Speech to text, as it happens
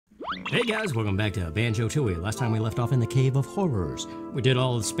Hey guys, welcome back to Banjo-Tooie. Last time we left off in the Cave of Horrors. We did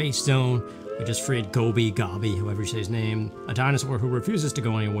all of the Space Zone. We just freed Gobby, whoever you say his name, a dinosaur who refuses to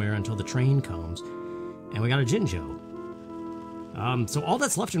go anywhere until the train comes. And we got a Jinjo. So all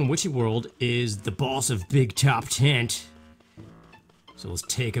that's left in Witchy World is the boss of Big Top Tent. So let's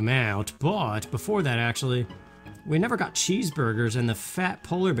take him out. But before that, actually, we never got cheeseburgers, and the fat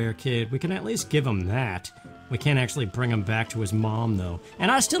polar bear kid, we can at least give him that. We can't actually bring him back to his mom, though.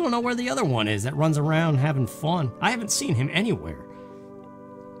 And I still don't know where the other one is that runs around having fun. I haven't seen him anywhere.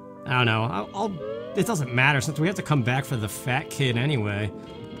 I don't know. It doesn't matter since we have to come back for the fat kid anyway.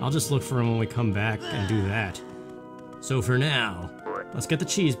 I'll just look for him when we come back and do that. So for now, let's get the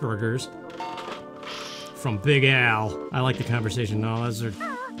cheeseburgers from Big Al. I like the conversation. No, those are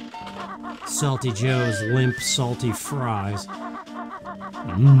Salty Joe's limp, salty fries.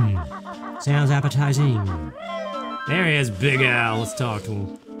 Mmm. Sounds appetizing. There he is, Big Al. Let's talk to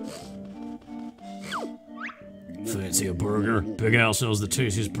him. Fancy a burger? Big Al sells the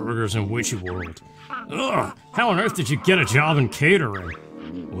tastiest burgers in Witchy World. Ugh! How on earth did you get a job in catering?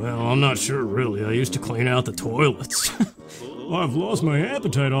 Well, I'm not sure really. I used to clean out the toilets. I've lost my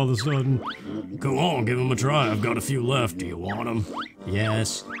appetite all of a sudden. Go on, give them a try. I've got a few left. Do you want them?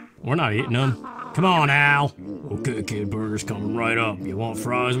 Yes. We're not eating them. Come on, Al. Okay, kid, burger's coming right up. You want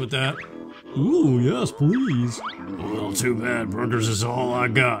fries with that? Ooh, yes, please. Well, too bad. Burgers is all I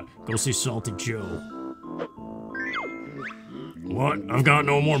got. Go see Salty Joe. What? I've got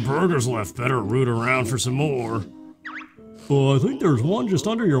no more burgers left. Better root around for some more. I think there's one just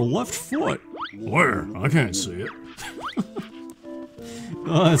under your left foot. Where? I can't see it.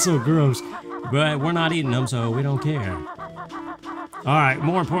 Oh, that's so gross. But we're not eating them, so we don't care. Alright,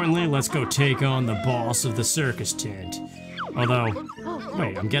 more importantly, let's go take on the boss of the circus tent. Although,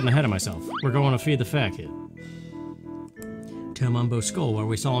 wait, I'm getting ahead of myself. We're going to feed the fat kid. To Mumbo's skull, where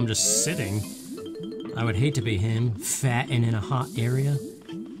we saw him just sitting. I would hate to be him, fat and in a hot area.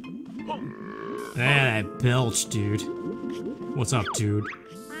 That belch, dude. What's up, dude?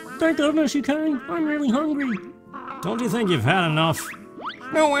 Thank goodness you came. I'm really hungry. Don't you think you've had enough?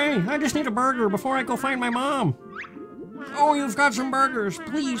 No way. I just need a burger before I go find my mom. Oh, you've got some burgers.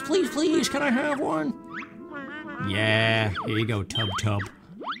 Please, please, please, can I have one? Yeah, here you go, Tub Tub.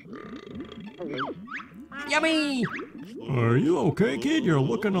 Yummy! Are you okay, kid? You're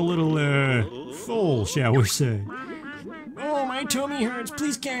looking a little, full, shall we say. Oh, my tummy hurts.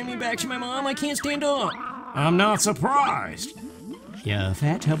 Please carry me back to my mom. I can't stand up. I'm not surprised. You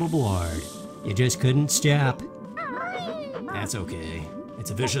fat tub of blood. You just couldn't stop. That's okay. It's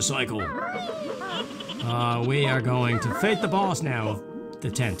a vicious cycle. We are going to fight the boss now of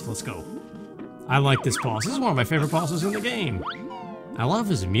the tent. Let's go. I like this boss. This is one of my favorite bosses in the game. I love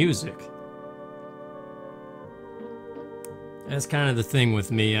his music. That's kind of the thing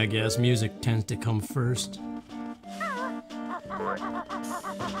with me, I guess. Music tends to come first.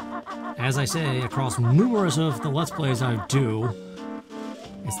 As I say, across numerous of the Let's Plays I do,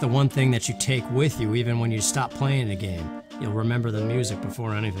 it's the one thing that you take with you even when you stop playing the game. You'll remember the music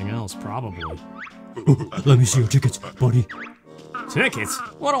before anything else, probably. Let me see your tickets, buddy. Tickets?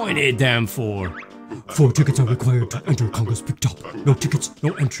 What do I need them for? 4 tickets are required to enter Congo's Big Top. No tickets,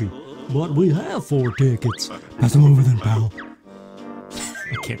 no entry. But we have 4 tickets. Pass them over then, pal.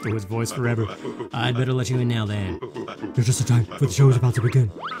 I can't do his voice forever. I'd better let you in now then. There's just a time for the show is about to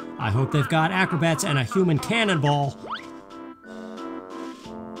begin. I hope they've got acrobats and a human cannonball.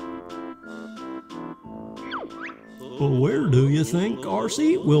 Well, where do you think our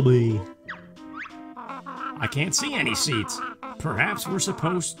seat will be? I can't see any seats. Perhaps we're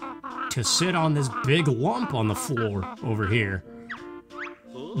supposed to sit on this big lump on the floor over here.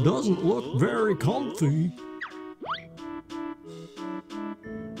 Doesn't look very comfy.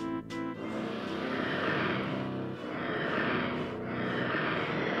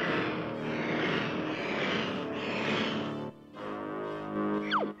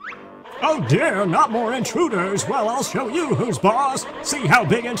 Oh dear, not more intruders. Well, I'll show you who's boss. See how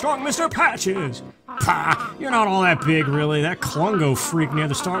big and strong Mr. Patch is. Pah, you're not all that big, really. That Klungo freak near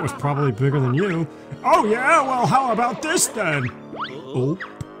the start was probably bigger than you. Oh yeah, well how about this then? Oh.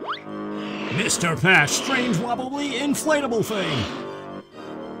 Mr. Patch, strange wobbly inflatable thing.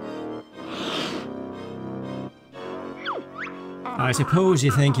 I suppose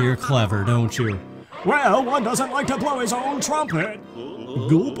you think you're clever, don't you? Well, one doesn't like to blow his own trumpet.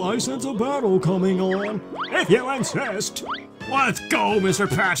 Gulp, I sense a battle coming on. If you insist. Let's go, Mr.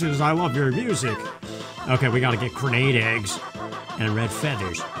 Patches. I love your music. Okay, we gotta get grenade eggs and red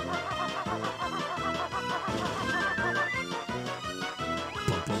feathers.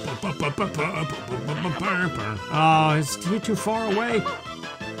 Oh, is he too far away?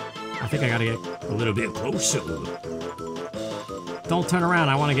 I think I gotta get a little bit closer. Don't turn around,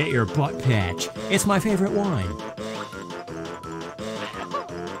 I wanna get your butt patch. It's my favorite wine.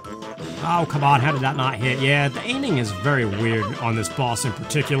 Oh, come on, how did that not hit? Yeah, the aiming is very weird on this boss in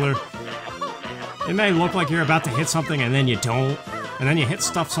particular. It may look like you're about to hit something and then you don't. And then you hit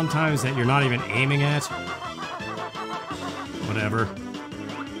stuff sometimes that you're not even aiming at. Whatever.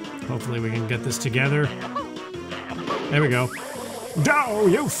 Hopefully we can get this together. There we go. Oh,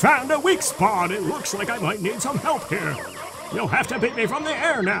 you found a weak spot. It looks like I might need some help here. You'll have to beat me from the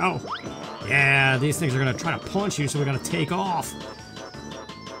air now. Yeah, these things are gonna try to punch you, so we gotta take off.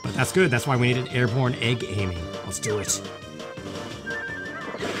 But that's good. That's why we needed airborne egg aiming. Let's do it.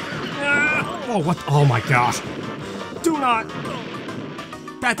 Oh, what? Oh my gosh. Do not.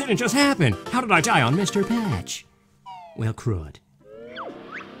 That didn't just happen. How did I die on Mr. Patch? Well, crud.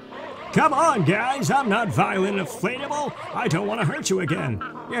 Come on, guys. I'm not violent and inflatable. I don't want to hurt you again.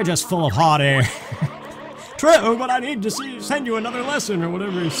 You're just full of hot air. True, but I need to send you another lesson or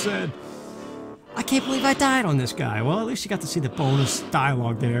whatever he said. I can't believe I died on this guy. Well, at least you got to see the bonus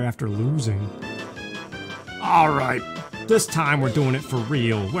dialogue there after losing. Alright, this time we're doing it for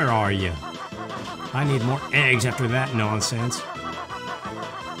real. Where are you? I need more eggs after that nonsense.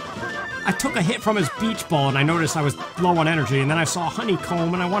 I took a hit from his beach ball and I noticed I was low on energy, and then I saw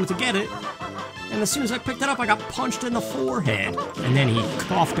honeycomb and I wanted to get it. And as soon as I picked it up, I got punched in the forehead. And then he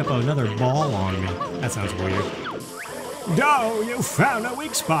coughed up another ball on me. That sounds weird. Oh, you found a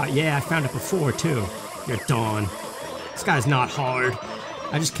weak spot. Yeah, I found it before, too. You're done. This guy's not hard.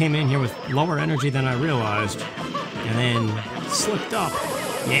 I just came in here with lower energy than I realized. And then slipped up.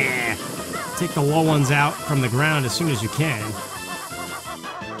 Yeah. Take the low ones out from the ground as soon as you can.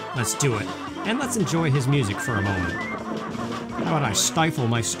 Let's do it. And let's enjoy his music for a moment. How about I stifle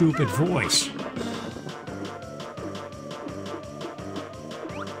my stupid voice?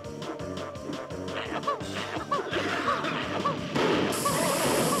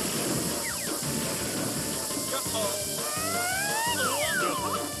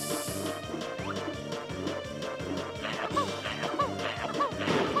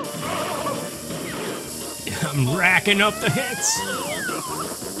 I'm racking up the hits.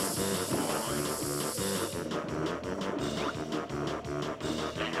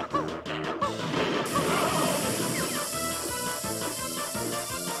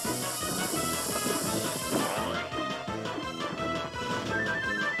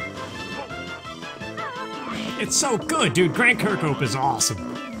 It's so good, dude. Grant Kirkhope is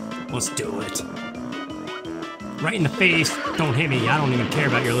awesome. Let's do it. Right in the face. Don't hit me. I don't even care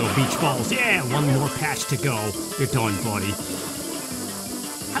about your little beach balls. Yeah, one more patch to go. You're done, buddy.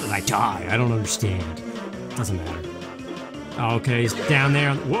 How did I die? I don't understand. Doesn't matter. Okay, he's down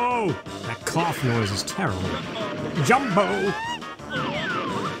there. Whoa! That cough noise is terrible. Jumbo!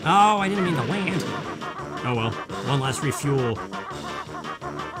 Oh, I didn't mean to land. Oh well. One last refuel.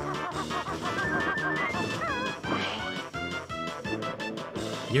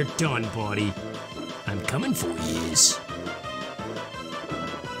 You're done, buddy. I'm coming for yous.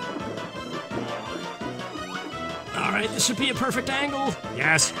 Alright, this should be a perfect angle.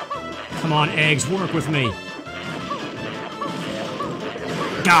 Yes. Come on, eggs, work with me.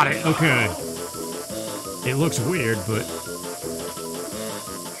 Got it, okay. It looks weird, but...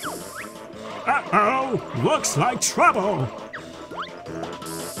 Uh-oh! Looks like trouble!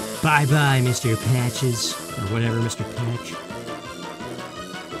 Bye-bye, Mr. Patches. Or whatever, Mr. Patch.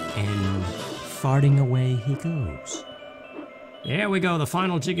 And farting away he goes. There we go, the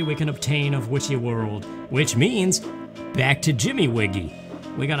final Jiggy we can obtain of Witchy World, which means back to Jiggywiggy.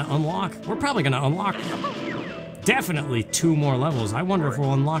 We gotta unlock, we're probably gonna unlock definitely 2 more levels. I wonder if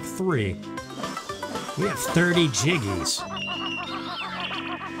we'll unlock 3. We have 30 Jiggies.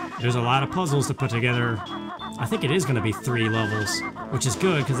 There's a lot of puzzles to put together. I think it is gonna be 3 levels, which is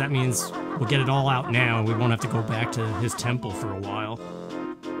good because that means we'll get it all out now and we won't have to go back to his temple for a while.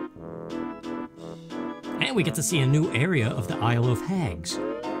 And we get to see a new area of the Isle O Hags,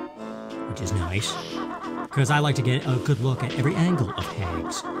 which is nice, because I like to get a good look at every angle of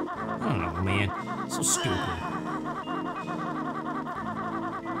Hags. I don't know, man. So stupid.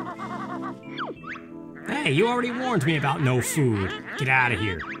 Hey, you already warned me about no food. Get out of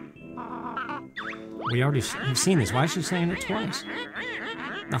here. We've seen this. Why is she saying it twice?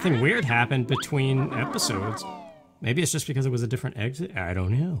 Nothing weird happened between episodes. Maybe it's just because it was a different exit. I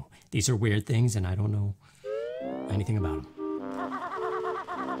don't know. These are weird things, and I don't know anything about them.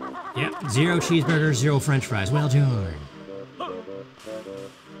 Yep, 0 cheeseburgers, 0 french fries. Well done.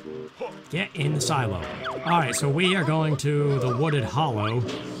 Get in the silo. Alright, so we are going to the Wooded Hollow.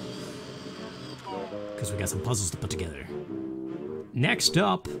 Because we got some puzzles to put together. Next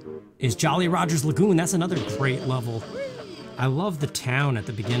up is Jolly Roger's Lagoon. That's another great level. I love the town at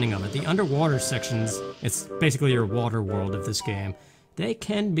the beginning of it. The underwater sections, it's basically your water world of this game. They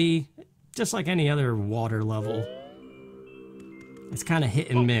can be just like any other water level. It's kind of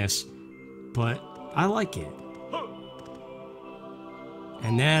hit and miss, but I like it.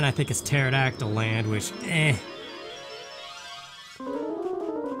 And then I think it's Pterodactyl Land, which,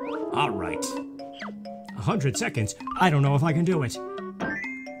 Alright. 100 seconds. I don't know if I can do it.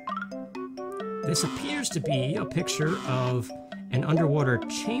 This appears to be a picture of an underwater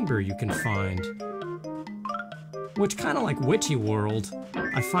chamber you can find. Which, kind of like Witchy World,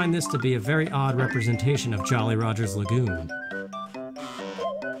 I find this to be a very odd representation of Jolly Roger's Lagoon.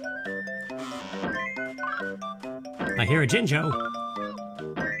 I hear a Jinjo.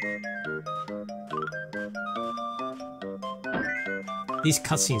 These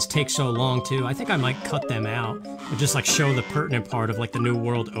cutscenes take so long too. I think I might cut them out or just like show the pertinent part of like the new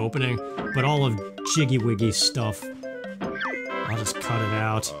world opening, but all of Jiggywiggy stuff, I'll just cut it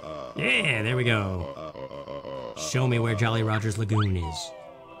out. Yeah, there we go. Show me where Jolly Roger's Lagoon is.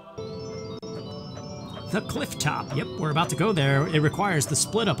 The cliff top. Yep, we're about to go there. It requires the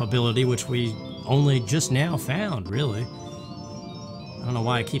split up ability, which we only just now found, really. I don't know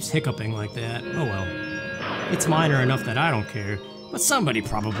why it keeps hiccuping like that. Oh well. It's minor enough that I don't care. But somebody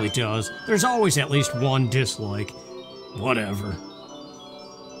probably does. There's always at least one dislike. Whatever.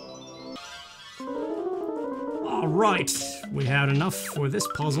 Alright, we had enough for this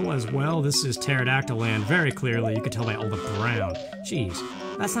puzzle as well. This is Pterodactyl Land, very clearly. You can tell by all the brown. Jeez,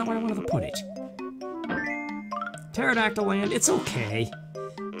 that's not where I wanted to put it. Pterodactyl Land, it's okay.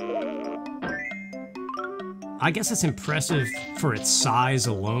 I guess it's impressive for its size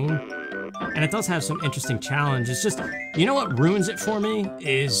alone. And it does have some interesting challenges. Just, you know what ruins it for me?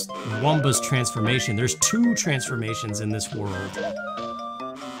 Is Wumba's transformation. There's 2 transformations in this world.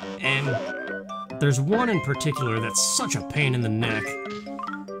 And there's one in particular that's such a pain in the neck.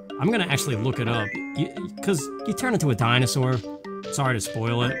 I'm gonna actually look it up. Because you turn into a dinosaur. Sorry to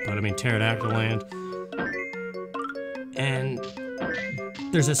spoil it, but I mean Pterodactyl Land. And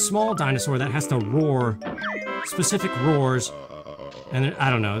there's a small dinosaur that has to roar specific roars. And I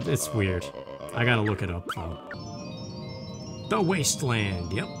don't know, it's weird. I gotta look it up, though. The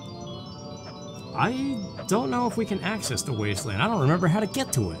Wasteland, yep. I don't know if we can access the Wasteland. I don't remember how to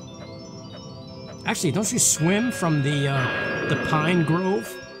get to it. Actually, don't you swim from the Pine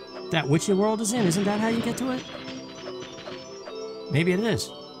Grove that Witchy World is in? Isn't that how you get to it? Maybe it is.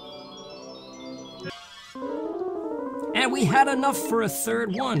 And we had enough for a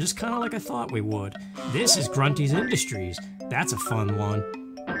third one, just kind of like I thought we would. This is Grunty's Industries. That's a fun one.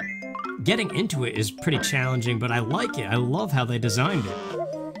 Getting into it is pretty challenging, but I like it. I love how they designed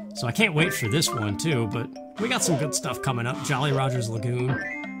it. So I can't wait for this one too, but we got some good stuff coming up. Jolly Roger's Lagoon.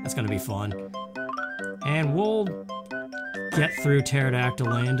 That's gonna be fun. And we'll get through Pterodactyl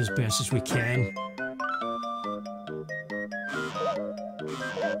Land as best as we can.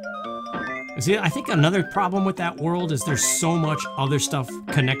 See, I think another problem with that world is there's so much other stuff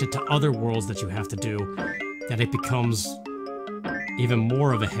connected to other worlds that you have to do that it becomes even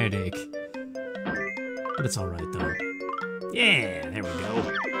more of a headache. But it's alright though. Yeah, there we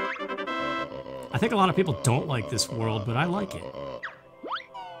go. I think a lot of people don't like this world, but I like it.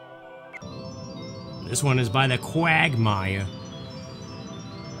 This one is by the Quagmire.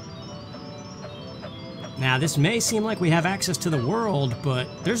 Now, this may seem like we have access to the world, but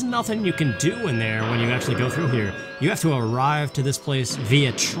there's nothing you can do in there when you actually go through here. You have to arrive to this place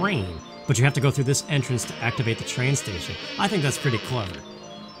via train, but you have to go through this entrance to activate the train station. I think that's pretty clever.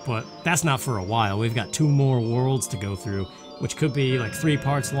 But that's not for a while. We've got 2 more worlds to go through, which could be like 3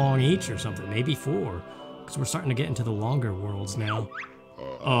 parts long each or something, maybe 4. Because we're starting to get into the longer worlds now.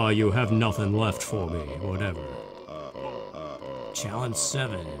 Oh, you have nothing left for me, whatever. Challenge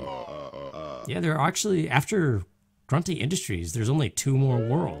 7. Yeah, there are actually, after Grunty Industries, there's only 2 more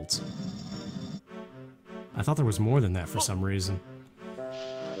worlds. I thought there was more than that for some reason.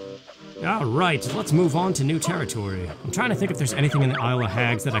 Alright, let's move on to new territory. I'm trying to think if there's anything in the Isle O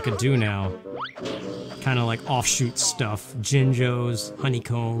Hags that I could do now. Kind of like offshoot stuff. Jinjos,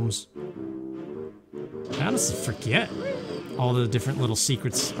 honeycombs. I honestly forget all the different little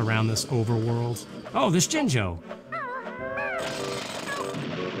secrets around this overworld. Oh, there's Jinjo!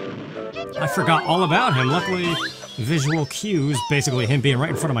 I forgot all about him. Luckily, visual cues, basically him being right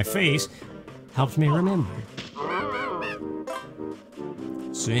in front of my face, helped me remember.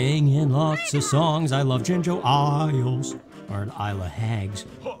 Singing lots of songs, I love Jinjo Isles, or Isle O Hags.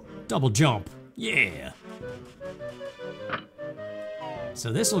 Double jump, yeah!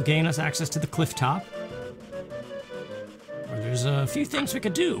 So this will gain us access to the cliff top. Are there there's a few things we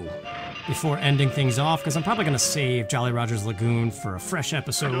could do before ending things off, because I'm probably going to save Jolly Roger's Lagoon for a fresh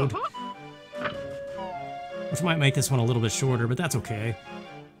episode, which might make this one a little bit shorter, but that's okay.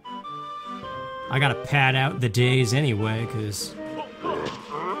 I gotta pad out the days anyway, because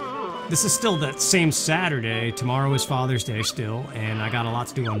this is still that same Saturday. Tomorrow is Father's Day still, and I got a lot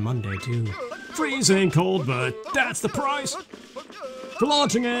to do on Monday too. Freezing cold, but that's the price for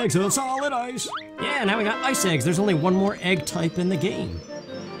launching eggs of solid ice. Yeah, now we got ice eggs. There's only one more egg type in the game.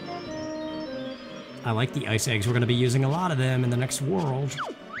 I like the ice eggs. We're gonna be using a lot of them in the next world.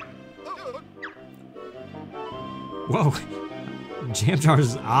 Whoa.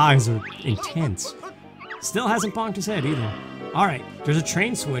 Jamjar's eyes are intense. Still hasn't bonked his head either. Alright, there's a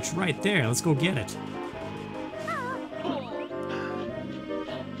train switch right there. Let's go get it.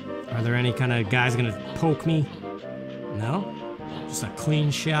 Are there any kind of guys gonna poke me? No? Just a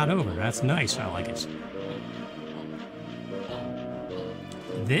clean shot over. That's nice. I like it.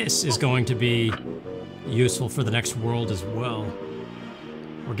 This is going to be useful for the next world as well.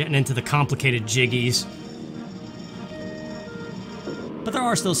 We're getting into the complicated jiggies. But there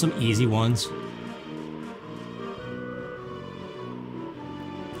are still some easy ones.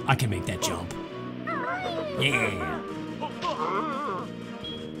 I can make that jump. Yeah.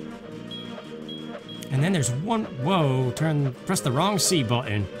 And then there's one, whoa, press the wrong C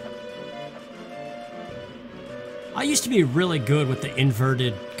button. I used to be really good with the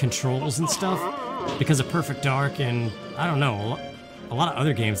inverted controls and stuff because of Perfect Dark and, I don't know, a lot of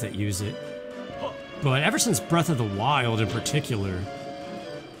other games that use it. But ever since Breath of the Wild in particular,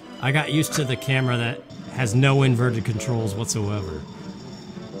 I got used to the camera that has no inverted controls whatsoever.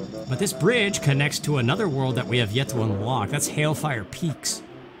 But this bridge connects to another world that we have yet to unlock. That's Hailfire Peaks.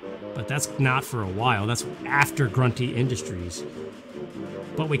 But that's not for a while. That's after Grunty Industries.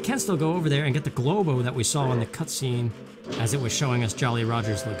 But we can still go over there and get the glowbo that we saw in the cutscene as it was showing us Jolly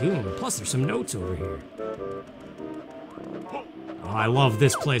Roger's Lagoon. Plus, there's some notes over here. Oh, I love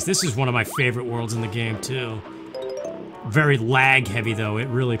this place. This is one of my favorite worlds in the game, too. Very lag heavy, though. It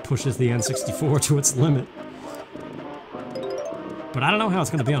really pushes the N64 to its limit. But I don't know how it's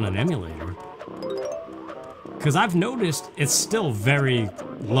going to be on an emulator. Because I've noticed it's still very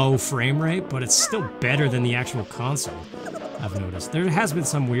low frame rate, but it's still better than the actual console, I've noticed. There has been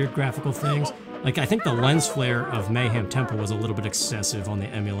some weird graphical things. Like, I think the lens flare of Mayhem Temple was a little bit excessive on the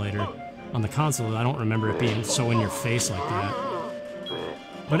emulator. On the console, I don't remember it being so in your face like that.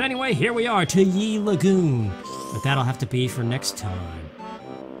 But anyway, here we are to Ye Lagoon. But that'll have to be for next time.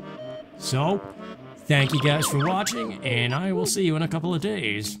 So, thank you guys for watching, and I will see you in a couple of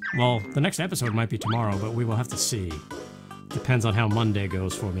days. Well, the next episode might be tomorrow, but we will have to see. Depends on how Monday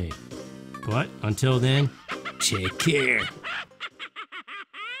goes for me. But until then, take care.